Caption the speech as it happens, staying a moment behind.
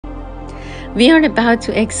We are about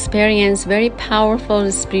to experience very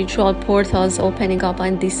powerful spiritual portals opening up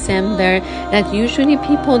on December that usually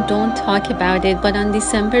people don't talk about it, but on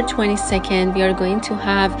December 22nd we are going to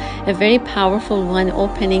have a very powerful one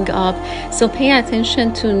opening up. So pay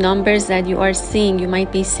attention to numbers that you are seeing. You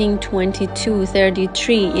might be seeing 22,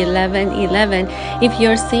 33, 11, 11. If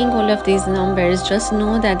you're seeing all of these numbers, just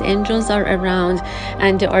know that angels are around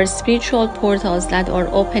and there are spiritual portals that are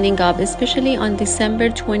opening up, especially on December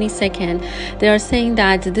 22nd. They are saying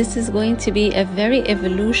that this is going to be a very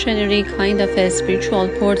evolutionary kind of a spiritual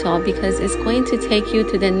portal because it's going to take you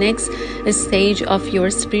to the next stage of your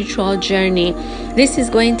spiritual journey. This is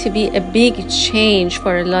going to be a big change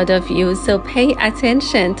for a lot of you, so pay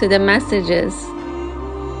attention to the messages.